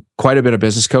 do quite a bit of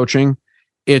business coaching,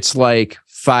 it's like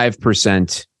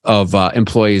 5% of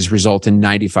employees result in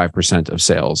 95% of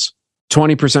sales.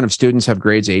 20% of students have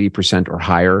grades 80% or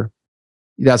higher.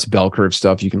 That's bell curve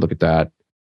stuff. You can look at that.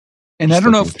 And I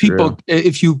don't know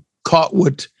if you caught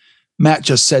what Matt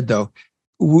just said, though.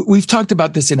 We've talked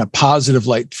about this in a positive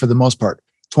light for the most part.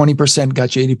 20%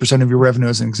 got you 80% of your revenue,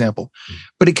 as an example,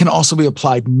 but it can also be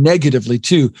applied negatively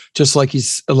too. Just like he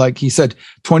said,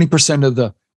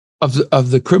 20%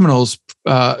 of the criminals,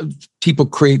 people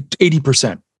create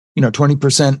 80%.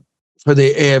 20% for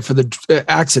the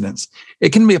accidents.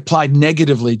 It can be applied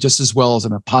negatively just as well as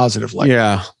in a positive light.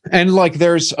 Yeah, and like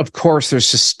there's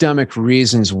systemic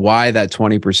reasons why that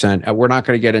 20%. We're not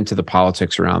going to get into the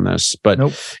politics around this, but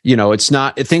nope. It's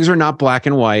not, things are not black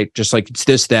and white. Just like it's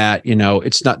this, that.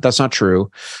 It's not. That's not true.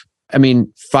 I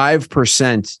mean,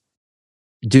 5%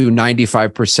 do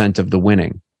 95% of the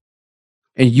winning.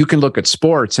 And you can look at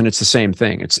sports, and it's the same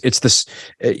thing. It's this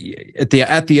at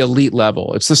the elite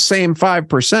level. It's the same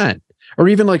 5%. Or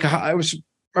even like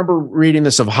remember reading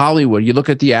this of Hollywood. You look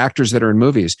at the actors that are in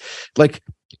movies, like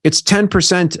it's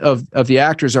 10% of the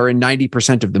actors are in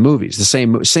 90% of the movies.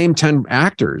 The same 10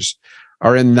 actors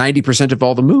are in 90% of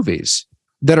all the movies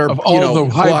that are, of all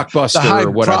the blockbuster the high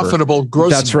or whatever. Profitable grossing.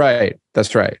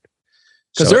 That's right.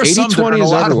 Because there are some that are in a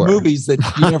lot everywhere. Of movies that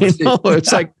you never see.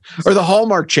 It's like, or the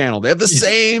Hallmark Channel. They have the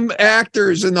same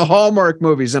actors in the Hallmark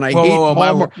movies, and I hate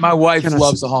Hallmark. My wife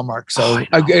loves the Hallmark, so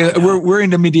we're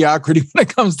into mediocrity when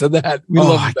it comes to that.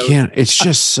 I can't. It's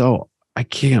just so I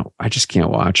can't. I just can't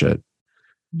watch it.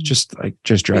 Just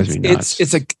drives me nuts.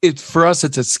 It's for us.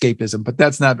 It's escapism, but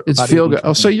that's not. It's feel good.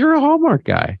 Oh, so you're a Hallmark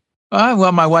guy.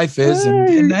 Well, my wife is,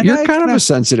 and you're kind of a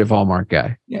sensitive Hallmark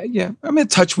guy. Yeah. I'm in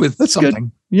touch with That's something.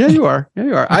 Good. Yeah, you are.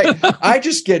 I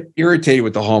just get irritated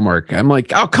with the Hallmark. I'm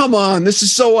like, oh, come on, this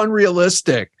is so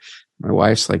unrealistic. My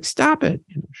wife's like, stop it.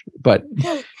 But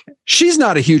she's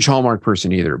not a huge Hallmark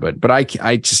person either. But I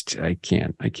can't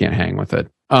hang with it.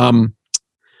 I'm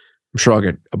sure I'll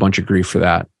get a bunch of grief for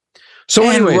that. So,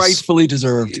 anyways, rightfully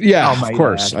deserved. Yeah, of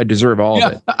course, I deserve all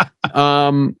of it.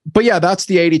 But yeah, that's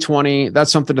the 80-20.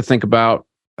 That's something to think about.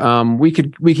 We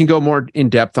can go more in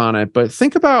depth on it, but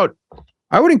think about.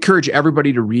 I would encourage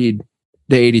everybody to read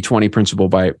the 80-20 Principle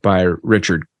by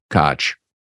Richard Koch.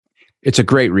 It's a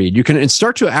great read. You can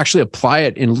start to actually apply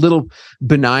it in little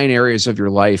benign areas of your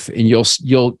life, and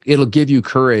it'll give you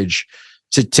courage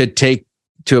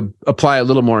to apply a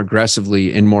little more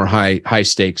aggressively in more high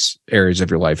stakes areas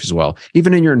of your life as well.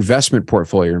 Even in your investment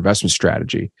portfolio, your investment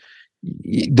strategy.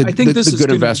 I think the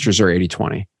good investors are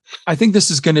 80-20. I think this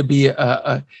is going to be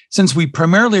since we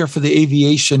primarily are for the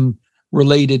aviation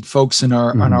related folks in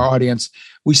our on our audience,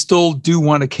 we still do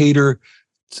want to cater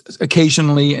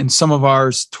occasionally and some of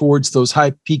ours towards those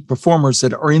high peak performers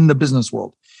that are in the business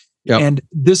world. Yep. And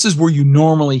this is where you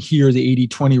normally hear the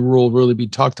 80-20 rule really be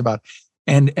talked about.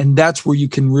 And that's where you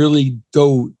can really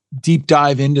go deep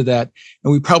dive into that.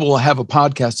 And we probably will have a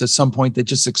podcast at some point that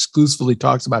just exclusively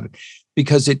talks about it,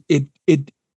 because it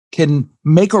can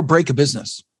make or break a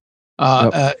business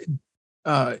without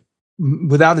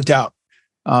a doubt.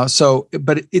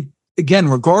 But again,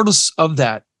 regardless of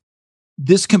that,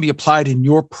 this can be applied in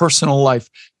your personal life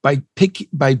by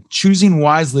choosing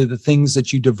wisely the things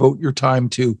that you devote your time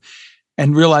to,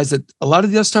 and realize that a lot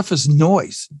of the other stuff is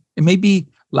noise. It may be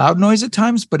loud noise at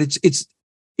times, but it's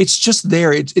just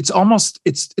there. It's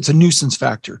a nuisance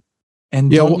factor, and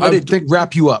don't let it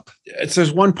wrap you up.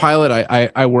 There's one pilot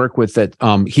I work with that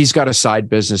he's got a side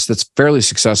business that's fairly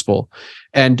successful,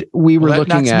 and we were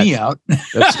looking at me out.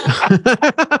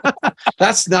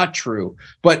 That's not true,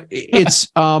 but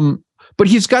it's but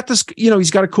he's got this,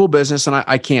 he's got a cool business, and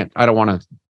I don't want to.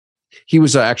 He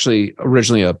was actually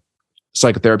originally a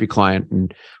psychotherapy client,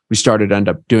 and we end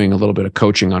up doing a little bit of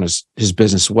coaching on his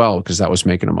business because that was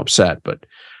making him upset. But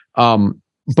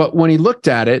when he looked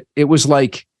at it, it was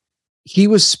like he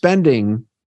was spending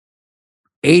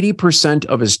 80%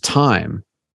 of his time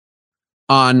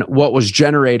on what was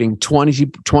generating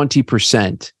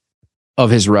 20% of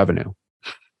his revenue,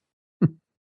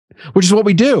 which is what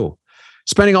we do.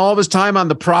 Spending all of his time on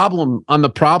the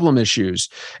problem issues.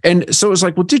 And so it was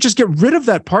like, well, dude, just get rid of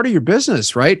that part of your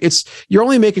business, right? You're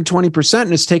only making 20%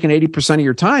 and it's taking 80% of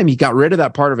your time. He got rid of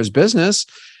that part of his business.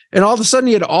 And all of a sudden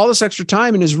he had all this extra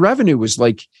time, and his revenue was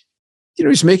like,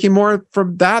 he's making more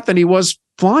from that than he was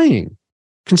flying,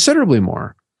 considerably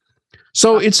more.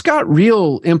 So it's got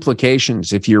real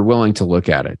implications if you're willing to look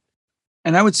at it.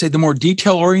 And I would say the more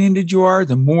detail oriented you are,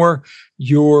 the more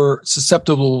you're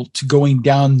susceptible to going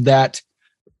down that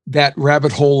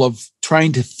rabbit hole of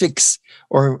trying to fix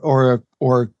or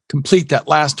complete that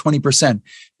last 20%.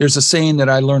 There's a saying that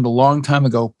I learned a long time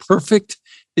ago: perfect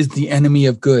is the enemy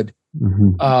of good.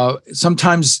 Mm-hmm.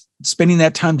 Sometimes spending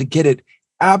that time to get it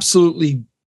absolutely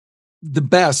the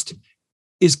best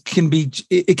can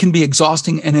be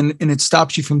exhausting, and it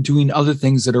stops you from doing other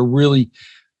things that are really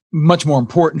much more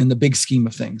important in the big scheme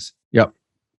of things. Yep.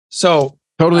 So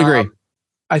totally agree.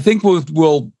 I think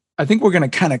we're going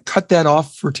to kind of cut that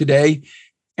off for today.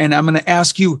 And I'm going to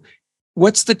ask you,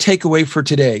 what's the takeaway for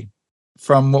today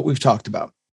from what we've talked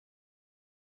about?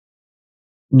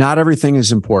 Not everything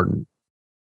is important,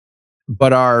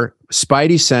 but our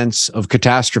spidey sense of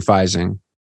catastrophizing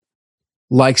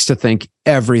likes to think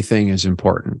everything is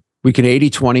important. We can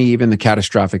 80-20 even the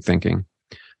catastrophic thinking.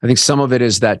 I think some of it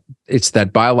is that it's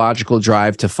that biological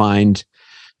drive to find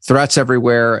threats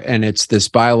everywhere. And it's this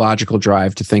biological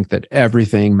drive to think that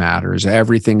everything matters.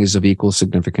 Everything is of equal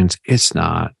significance. It's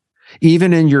not.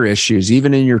 Even in your issues,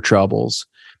 even in your troubles,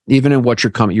 even in what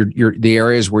you're coming, you're the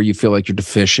areas where you feel like you're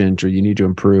deficient or you need to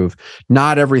improve.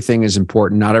 Not everything is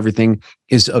important. Not everything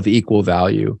is of equal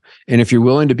value. And if you're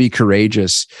willing to be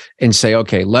courageous and say,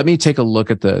 okay, let me take a look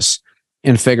at this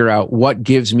and figure out what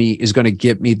is going to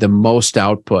give me the most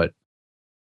output,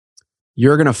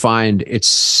 you're going to find it's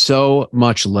so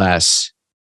much less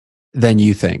than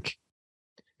you think.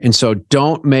 And so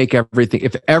don't make everything,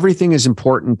 if everything is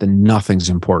important, then nothing's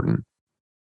important.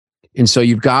 And so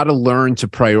you've got to learn to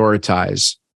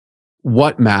prioritize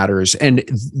what matters. And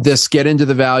get into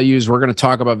the values. We're going to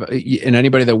talk about, and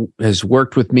anybody that has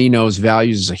worked with me knows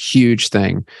values is a huge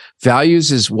thing.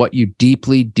 Values is what you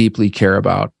deeply, deeply care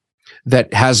about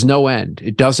that has no end.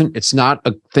 It's not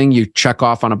a thing you check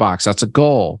off on a box. That's a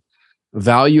goal.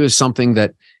 Value is something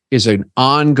that is an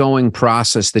ongoing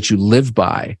process that you live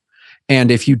by.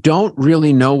 And if you don't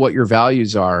really know what your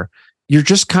values are, you're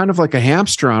just kind of like a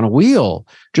hamster on a wheel,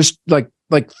 just like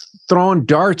throwing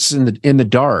darts in the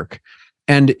dark.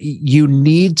 And you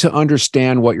need to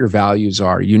understand what your values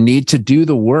are. You need to do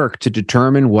the work to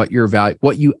determine what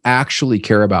you actually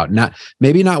care about.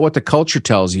 Maybe not what the culture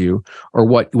tells you or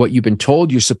what you've been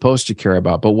told you're supposed to care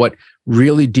about, but what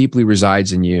really deeply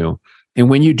resides in you. And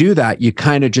when you do that, you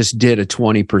kind of just did a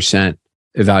 20%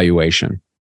 evaluation.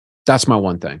 That's my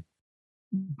one thing.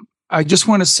 I just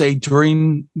want to say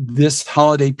during this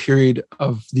holiday period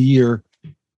of the year,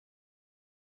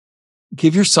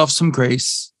 give yourself some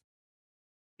grace,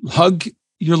 hug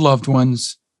your loved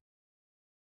ones,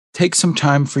 take some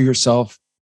time for yourself,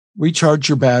 recharge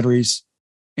your batteries.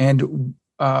 And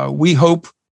we hope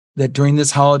that during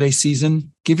this holiday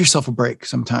season, give yourself a break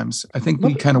sometimes. I think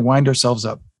we kind of wind ourselves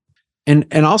up. And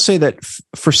I'll say that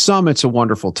for some, it's a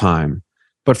wonderful time,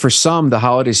 but for some, the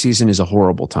holiday season is a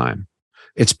horrible time.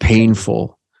 It's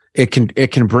painful. It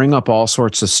can bring up all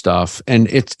sorts of stuff. And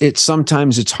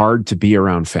sometimes it's hard to be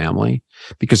around family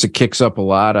because it kicks up a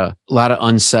lot of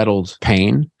unsettled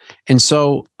pain. And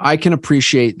so I can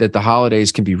appreciate that the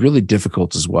holidays can be really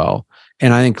difficult as well.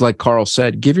 And I think, like Carl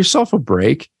said, give yourself a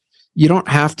break. You don't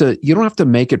have to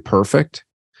make it perfect,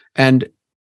 and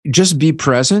just be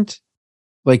present.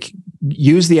 Like,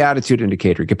 use the attitude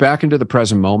indicator, get back into the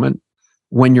present moment.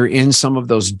 When you're in some of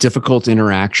those difficult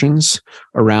interactions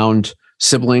around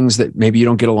siblings that maybe you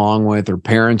don't get along with, or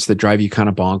parents that drive you kind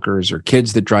of bonkers, or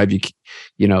kids that drive you,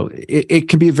 it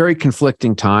can be a very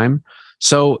conflicting time.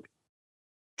 So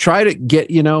try to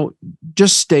get,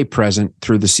 just stay present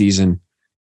through the season.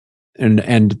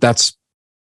 And that's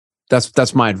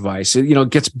my advice. It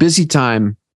gets busy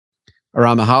time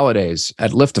around the holidays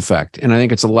at Lift Effect. And I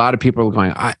think it's a lot of people are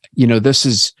going, this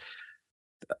is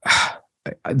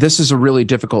a really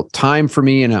difficult time for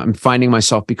me, and I'm finding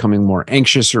myself becoming more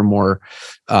anxious or more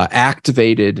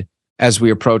activated as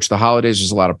we approach the holidays.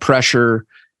 There's a lot of pressure,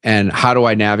 and how do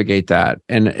I navigate that?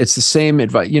 And it's the same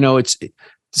advice.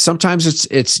 Sometimes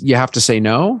it's you have to say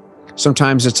no.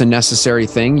 Sometimes it's a necessary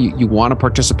thing. You want to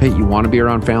participate, you want to be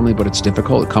around family, but it's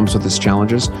difficult. It comes with its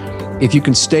challenges. If you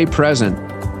can stay present,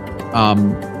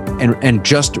 and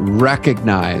just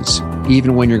recognize,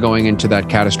 even when you're going into that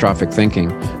catastrophic thinking,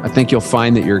 I think you'll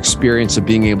find that your experience of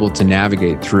being able to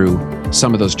navigate through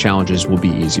some of those challenges will be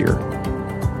easier.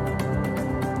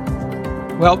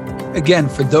 Well, again,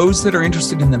 for those that are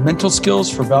interested in the mental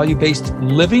skills for value-based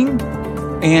living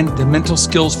and the mental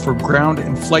skills for ground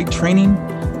and flight training,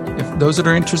 if those that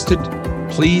are interested,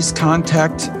 please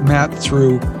contact Matt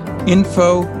through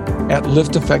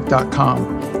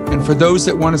info@lifteffect.com. And for those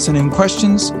that want to send in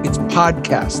questions, it's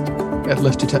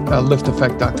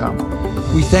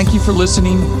podcast@lifteffect.com. We thank you for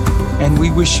listening, and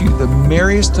we wish you the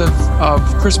merriest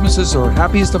of Christmases or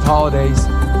happiest of holidays.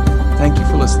 Thank you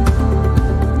for listening.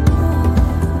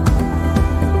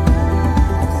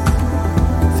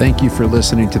 Thank you for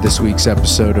listening to this week's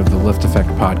episode of the Lift Effect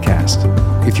podcast.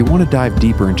 If you want to dive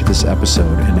deeper into this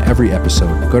episode and every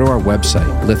episode, go to our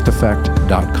website,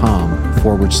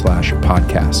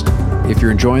 lifteffect.com/podcast. If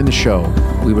you're enjoying the show,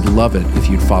 we would love it if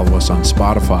you'd follow us on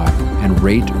Spotify and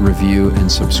rate, review,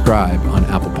 and subscribe on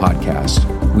Apple Podcasts.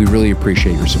 We really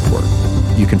appreciate your support.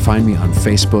 You can find me on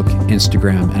Facebook,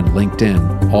 Instagram, and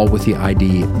LinkedIn, all with the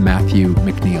ID Matthew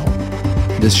McNeil.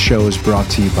 This show is brought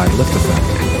to you by Lift Effect,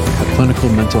 a clinical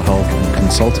mental health and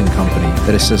consulting company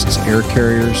that assists air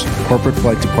carriers, corporate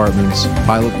flight departments,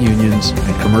 pilot unions,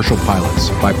 and commercial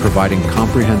pilots by providing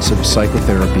comprehensive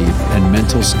psychotherapy and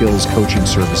mental skills coaching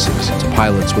services to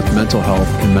pilots with mental health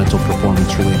and mental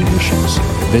performance-related issues.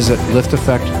 Visit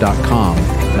lifteffect.com,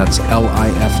 that's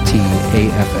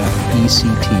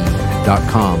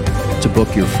LIFTAFFECT.com, to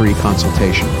book your free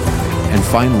consultation. And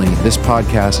finally, this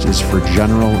podcast is for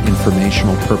general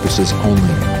informational purposes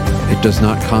only. It does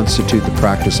not constitute the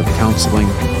practice of counseling,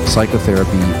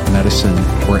 psychotherapy, medicine,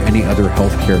 or any other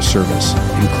healthcare service,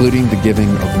 including the giving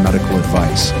of medical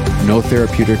advice. No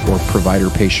therapeutic or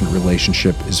provider-patient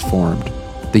relationship is formed.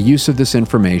 The use of this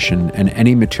information and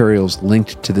any materials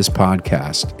linked to this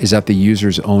podcast is at the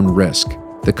user's own risk.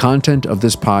 The content of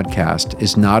this podcast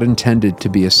is not intended to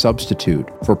be a substitute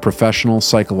for professional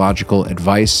psychological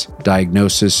advice,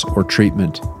 diagnosis, or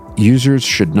treatment. Users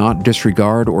should not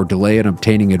disregard or delay in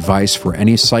obtaining advice for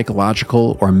any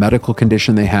psychological or medical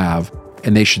condition they have,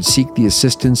 and they should seek the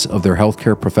assistance of their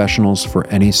healthcare professionals for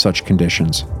any such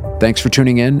conditions. Thanks for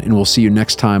tuning in, and we'll see you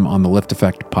next time on the Lift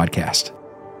Effect podcast.